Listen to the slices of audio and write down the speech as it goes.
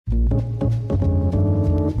You're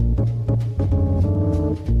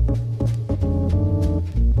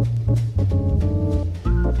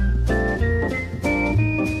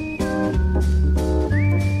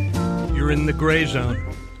in the gray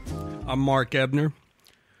zone. I'm Mark Ebner.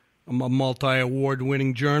 I'm a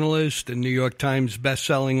multi-award-winning journalist, a New York Times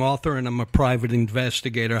best-selling author, and I'm a private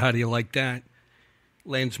investigator. How do you like that?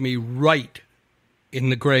 Lands me right in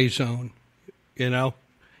the gray zone, you know?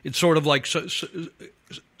 It's sort of like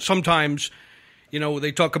sometimes, you know,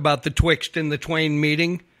 they talk about the twixt and the twain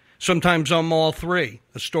meeting. Sometimes I'm all three.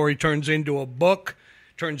 A story turns into a book,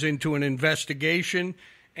 turns into an investigation,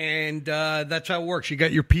 and that's how it works. You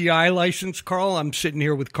got your PI license, Carl? I'm sitting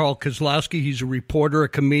here with Carl Kozlowski. He's a reporter, a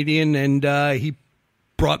comedian, and he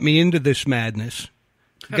brought me into this madness.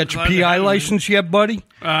 You got your PI license yet, buddy?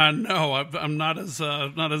 No, I'm not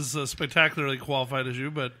as spectacularly qualified as you,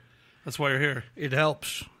 but that's why you're here. It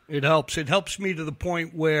helps. It helps. It helps me to the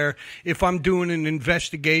point where if I'm doing an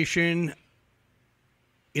investigation,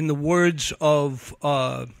 in the words of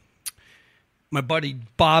my buddy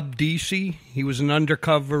Bob Deasy, he was an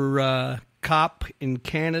undercover cop in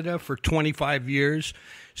Canada for 25 years,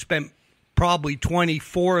 spent probably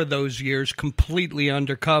 24 of those years completely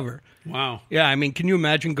undercover. Wow. Yeah, I mean, can you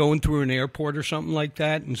imagine going through an airport or something like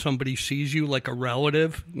that and somebody sees you like a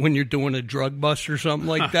relative when you're doing a drug bust or something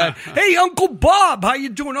like that? Hey, Uncle Bob, how you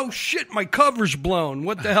doing? Oh, shit, my cover's blown.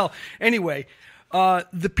 What the hell? Anyway,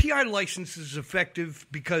 the PI license is effective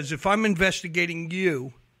because if I'm investigating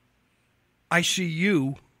you, I see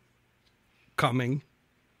you coming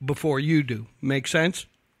before you do. Make sense?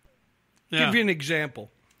 Yeah. Give you an example.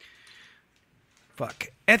 Fuck.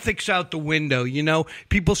 Ethics out the window, you know.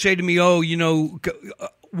 People say to me, "Oh, you know,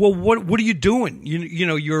 well, what are you doing? You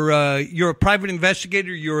know, you're a private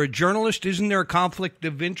investigator. You're a journalist. Isn't there a conflict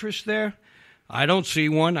of interest there?" I don't see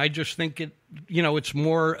one. I just think it's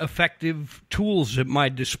more effective tools at my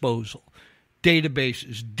disposal.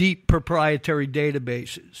 Databases, deep proprietary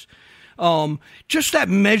databases. Just that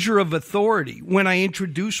measure of authority when I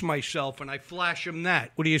introduce myself and I flash them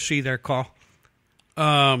that. What do you see there, Carl?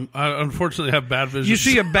 I unfortunately have bad vision. You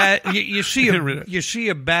see a you see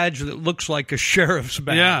a badge that looks like a sheriff's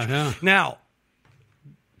badge. Yeah. Now,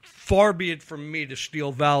 far be it from me to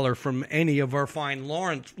steal valor from any of our fine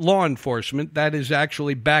law enforcement. That is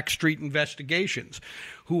actually Backstreet Investigations,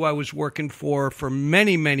 who I was working for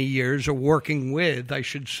many, many years, or working with, I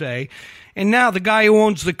should say. And now the guy who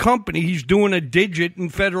owns the company, he's doing a digit in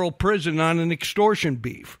federal prison on an extortion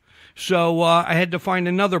beef. So I had to find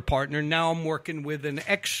another partner. Now I'm working with an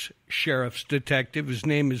ex-sheriff's detective. His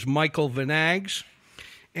name is Michael Vanags,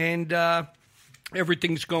 and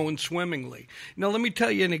everything's going swimmingly. Now let me tell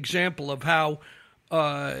you an example of how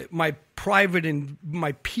my private and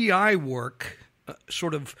my PI work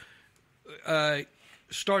sort of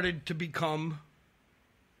started to become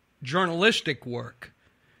journalistic work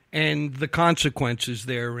and the consequences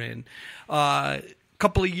therein.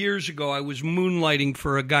 Couple of years ago, I was moonlighting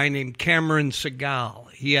for a guy named Cameron Segal.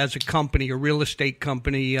 He has a company, a real estate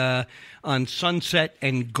company on Sunset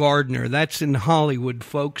and Gardner. That's in Hollywood,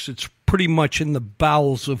 folks. It's pretty much in the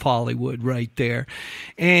bowels of Hollywood right there.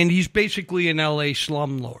 And he's basically an L.A.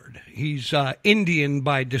 slumlord. He's Indian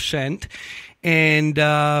by descent.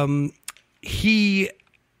 And he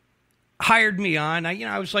hired me on.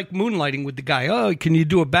 I was like moonlighting with the guy. Oh, can you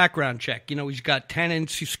do a background check? You know, he's got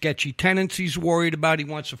tenants, sketchy tenants he's worried about. He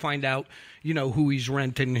wants to find out, you know, who he's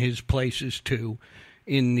renting his places to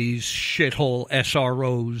in these shithole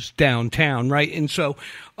SROs downtown, right? And so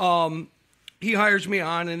he hires me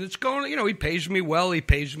on, and it's going, you know, he pays me well. He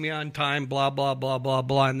pays me on time, blah, blah, blah, blah,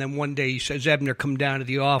 blah. And then one day he says, Ebner, come down to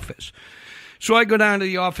the office. So I go down to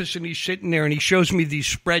the office, and he's sitting there, and he shows me these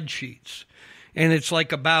spreadsheets. And it's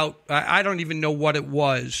like about, I don't even know what it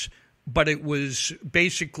was, but it was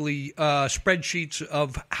basically spreadsheets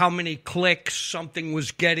of how many clicks something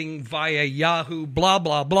was getting via Yahoo, blah,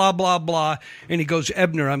 blah, blah, blah, blah. And he goes,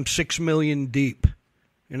 Ebner, I'm 6 million deep.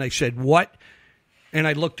 And I said, what? And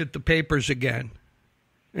I looked at the papers again.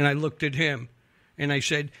 And I looked at him. And I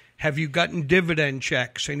said, have you gotten dividend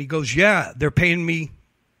checks? And he goes, yeah, they're paying me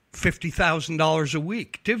 $50,000 a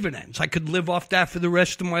week dividends. I could live off that for the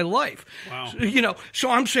rest of my life. Wow. So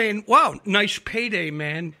I'm saying, wow, nice payday,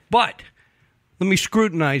 man. But let me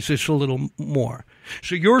scrutinize this a little more.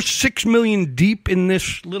 So you're 6 million deep in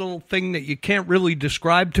this little thing that you can't really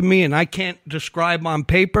describe to me and I can't describe on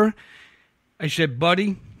paper. I said,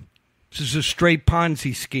 buddy, this is a straight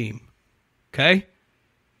Ponzi scheme. Okay?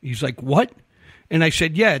 He's like, what? And I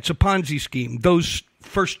said, yeah, it's a Ponzi scheme. Those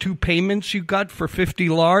first two payments you got for 50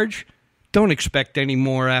 large, don't expect any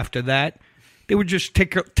more after that. They were just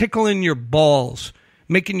tickling your balls,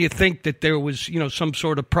 making you think that there was, some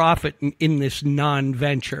sort of profit in this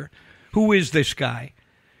non-venture. Who is this guy?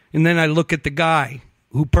 And then I look at the guy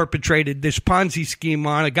who perpetrated this Ponzi scheme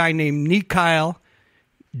on a guy named Nikhail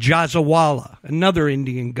Jazawala, another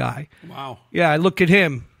Indian guy. Wow. Yeah, I look at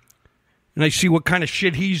him, and I see what kind of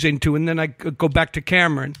shit he's into, and then I go back to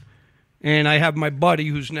Cameron, and I have my buddy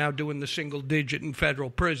who's now doing the single digit in federal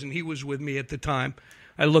prison. He was with me at the time.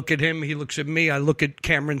 I look at him, he looks at me, I look at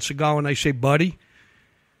Cameron Segal, and I say, buddy,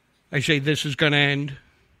 this is going to end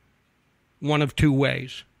one of two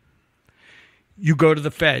ways. You go to the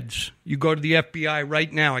feds. You go to the FBI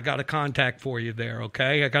right now. I got a contact for you there,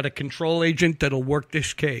 okay? I got a control agent that'll work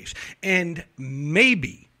this case. And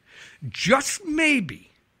maybe, just maybe,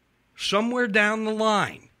 somewhere down the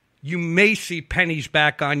line, you may see pennies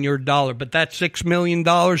back on your dollar. But that $6 million,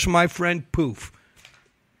 my friend, poof.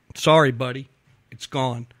 Sorry, buddy. It's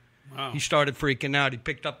gone. Wow. He started freaking out. He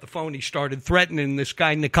picked up the phone. He started threatening this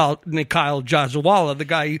guy, Nikhail Jazawala, the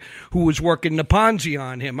guy who was working the Ponzi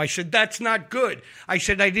on him. I said, that's not good. I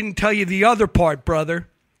said, I didn't tell you the other part, brother.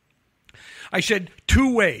 I said,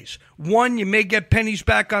 two ways. One, you may get pennies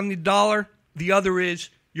back on the dollar. The other is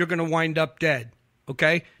you're going to wind up dead.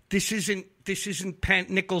 Okay? This isn't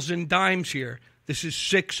nickels and dimes here. This is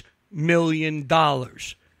 $6 million.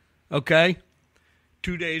 Okay?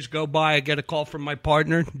 2 days go by, I get a call from my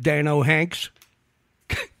partner, Dano Hanks,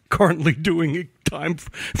 currently doing time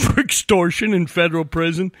for extortion in federal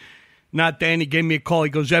prison. Not Dan, he gave me a call. He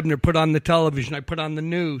goes, Ebner, put on the television. I put on the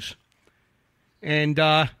news. And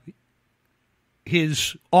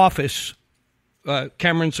his office,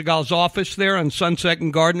 Cameron Segal's office there on Sunset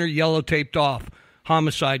and Gardner, yellow taped off.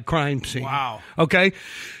 Homicide crime scene. Wow. Okay?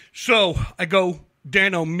 So I go,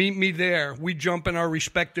 Dano, meet me there. We jump in our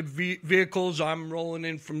respective vehicles. I'm rolling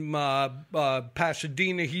in from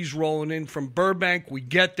Pasadena. He's rolling in from Burbank. We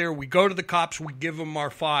get there. We go to the cops. We give him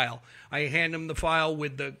our file. I hand him the file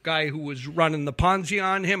with the guy who was running the Ponzi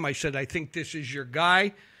on him. I said, I think this is your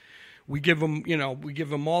guy. We give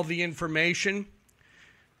him all the information.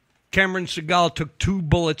 Cameron Segal took 2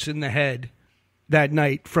 bullets in the head that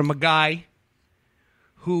night from a guy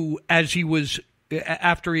who,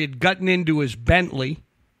 after he had gotten into his Bentley,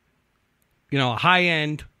 a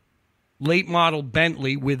high-end, late-model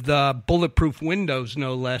Bentley with bulletproof windows,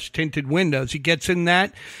 no less, tinted windows. He gets in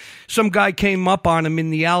that. Some guy came up on him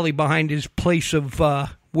in the alley behind his place of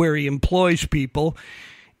where he employs people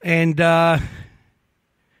and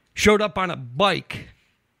showed up on a bike,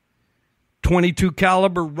 .22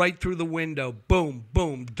 caliber, right through the window. Boom,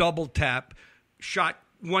 boom, double tap.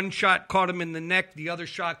 One shot caught him in the neck. The other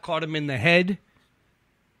shot caught him in the head.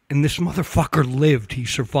 And this motherfucker lived. He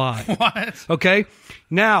survived. What? Okay?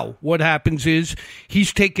 Now, what happens is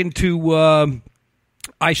he's taken to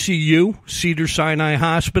ICU, Cedars-Sinai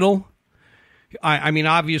Hospital. I mean,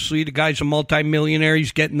 obviously, the guy's a multimillionaire.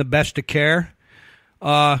 He's getting the best of care.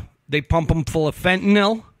 They pump him full of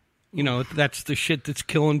fentanyl. That's the shit that's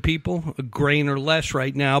killing people, a grain or less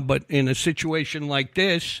right now. But in a situation like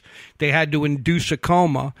this, they had to induce a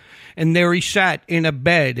coma. And there he sat in a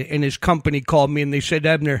bed, and his company called me, and they said,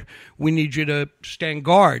 Ebner, we need you to stand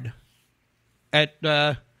guard at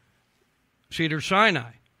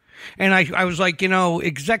Cedars-Sinai. And I was like,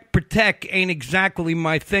 exec protect ain't exactly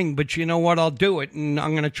my thing, but you know what? I'll do it, and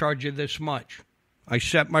I'm going to charge you this much. I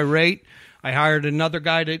set my rate. I hired another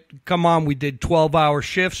guy to come on. We did 12-hour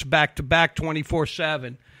shifts, back-to-back,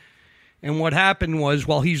 24/7. And what happened was,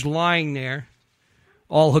 while he's lying there,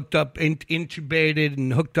 all hooked up, intubated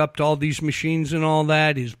and hooked up to all these machines and all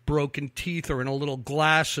that, his broken teeth are in a little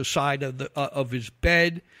glass aside of his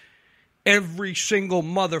bed. Every single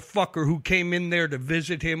motherfucker who came in there to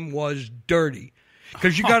visit him was dirty.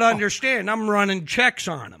 Because you got to understand, I'm running checks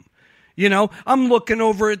on him. I'm looking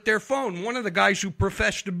over at their phone. One of the guys who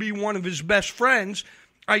professed to be one of his best friends,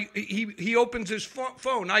 he opens his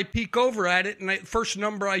phone. I peek over at it, and the first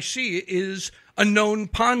number I see is a known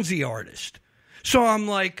Ponzi artist. So I'm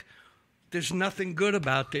like, there's nothing good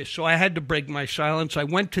about this. So I had to break my silence. I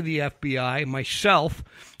went to the FBI myself.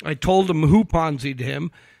 I told them who Ponzi'd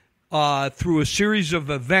him. Through a series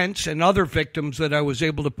of events and other victims that I was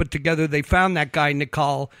able to put together, they found that guy,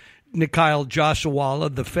 Nikhail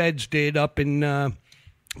Jazawala, the feds did, up in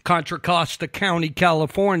Contra Costa County,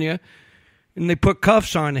 California, and they put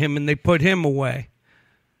cuffs on him and they put him away.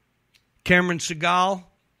 Cameron Segal,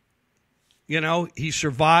 he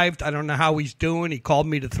survived. I don't know how he's doing. He called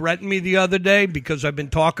me to threaten me the other day because I've been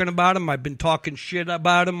talking about him. I've been talking shit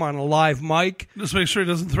about him on a live mic. Just make sure he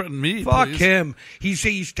doesn't threaten me, Fuck please. him.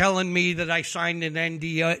 He's telling me that I signed an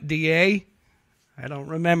NDA. I don't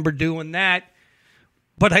remember doing that.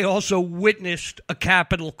 But I also witnessed a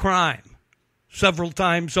capital crime. several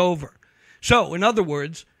times over. So, in other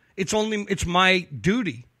words, it's my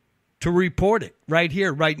duty to report it right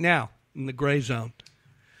here, right now, in the gray zone.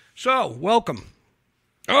 So, welcome.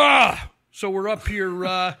 So we're up here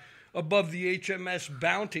above the HMS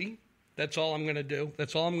Bounty. That's all I'm going to do.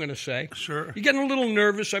 That's all I'm going to say. Sure. You're getting a little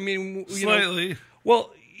nervous. I mean, slightly.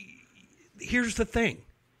 Well, here's the thing.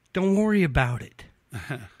 Don't worry about it.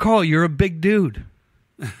 Carl, you're a big dude.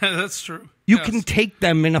 That's true. You can take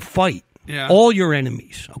them in a fight. Yeah. All your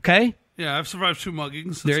enemies, okay? Yeah, I've survived 2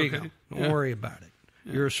 muggings. There you okay. go. Don't worry about it.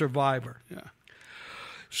 Yeah. You're a survivor. Yeah.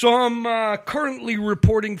 So I'm currently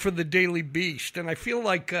reporting for the Daily Beast, and I feel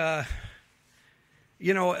like, I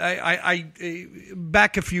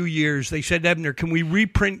back a few years, they said, Ebner, can we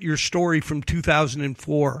reprint your story from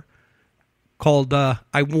 2004 called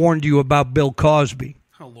I Warned You About Bill Cosby?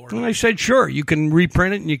 Oh, Lord. And I said, sure, you can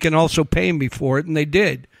reprint it, and you can also pay me for it, and they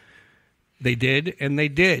did. They did, and they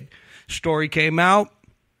did. Story came out.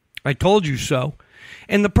 I told you so.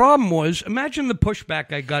 And the problem was, imagine the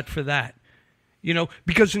pushback I got for that.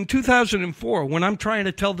 Because in 2004, when I'm trying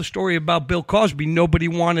to tell the story about Bill Cosby, nobody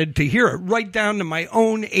wanted to hear it. Right down to my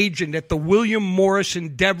own agent at the William Morris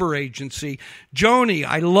Endeavor Agency. Joni,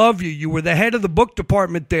 I love you. You were the head of the book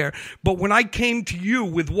department there. But when I came to you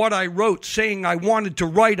with what I wrote, saying I wanted to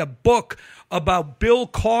write a book about Bill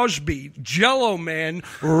Cosby, Jello Man,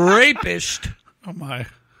 rapist. Oh, my.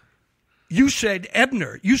 You said,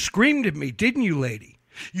 Ebner, you screamed at me, didn't you, lady?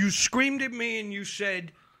 You screamed at me and you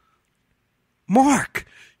said, Mark,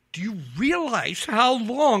 do you realize how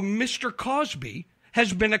long Mr. Cosby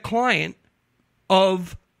has been a client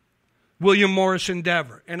of William Morris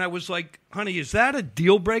Endeavor? And I was like, honey, is that a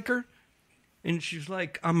deal breaker? And she's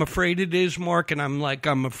like, I'm afraid it is, Mark. And I'm like,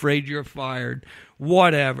 I'm afraid you're fired.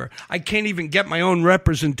 Whatever. I can't even get my own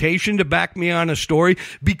representation to back me on a story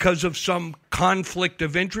because of some conflict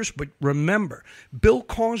of interest. But remember, Bill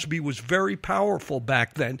Cosby was very powerful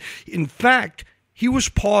back then. In fact, he was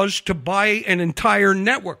paused to buy an entire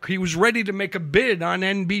network. He was ready to make a bid on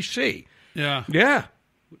NBC. Yeah. Yeah.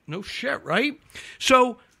 No shit, right?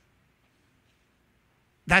 So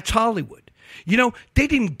that's Hollywood. They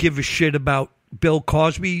didn't give a shit about Bill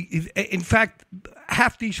Cosby. In fact,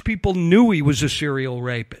 half these people knew he was a serial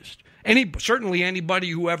rapist. Certainly anybody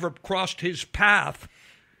who ever crossed his path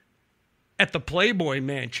at the Playboy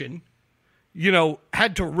Mansion,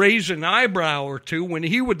 had to raise an eyebrow or two when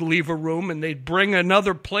he would leave a room and they'd bring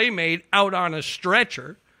another playmate out on a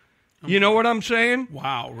stretcher. You know what I'm saying?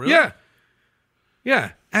 Wow, really? Yeah.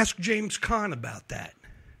 Yeah. Ask James Caan about that.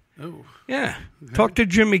 Oh. Yeah. Okay. Talk to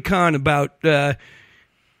Jimmy Caan about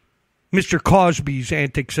Mr. Cosby's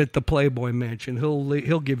antics at the Playboy Mansion.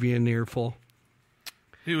 He'll give you an earful.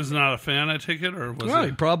 He was not a fan, I take it, or was well,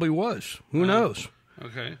 he probably was. Who knows?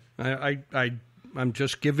 Okay. I'm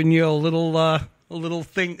just giving you a little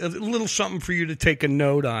thing, a little something for you to take a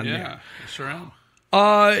note on. Yeah, there. Sure am.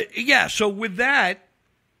 Yeah. So with that,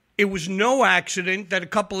 it was no accident that a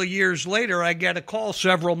couple of years later, I get a call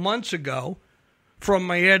several months ago from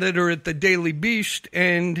my editor at the Daily Beast,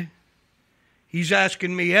 and he's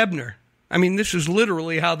asking me, Ebner. I mean, this is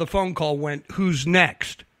literally how the phone call went. Who's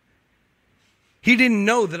next? He didn't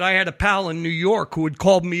know that I had a pal in New York who had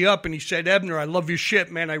called me up and he said, Ebner, I love your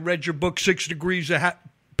shit, man. I read your book, 6 Degrees of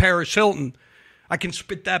Paris Hilton. I can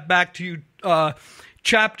spit that back to you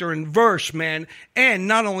chapter and verse, man. And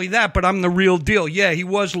not only that, but I'm the real deal. Yeah, he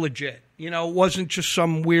was legit. It wasn't just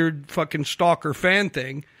some weird fucking stalker fan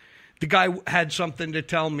thing. The guy had something to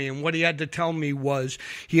tell me, and what he had to tell me was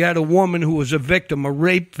he had a woman who was a victim, a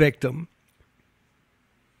rape victim.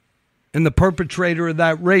 And the perpetrator of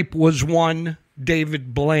that rape was one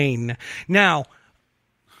David Blaine. Now,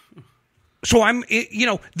 so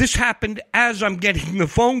this happened as I'm getting the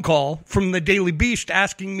phone call from the Daily Beast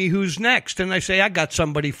asking me who's next. And I say, I got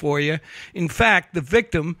somebody for you. In fact, the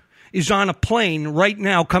victim is on a plane right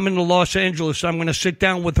now coming to Los Angeles. I'm going to sit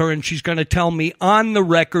down with her and she's going to tell me on the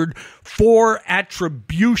record for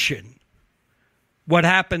attribution what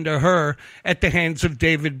happened to her at the hands of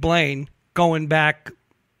David Blaine going back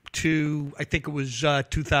to, I think it was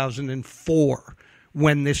 2004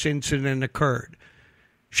 when this incident occurred.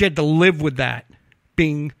 She had to live with that,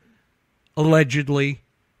 being allegedly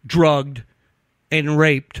drugged and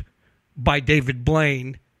raped by David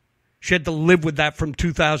Blaine. She had to live with that from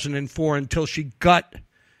 2004 until she got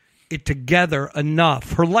it together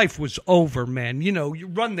enough. Her life was over, man. You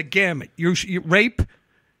run the gamut. You rape,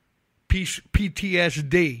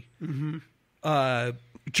 PTSD,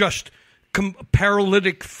 just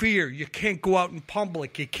paralytic fear. You can't go out in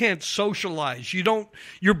public. You can't socialize.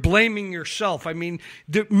 You're blaming yourself. I mean,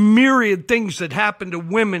 the myriad things that happen to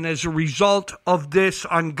women as a result of this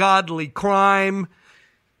ungodly crime.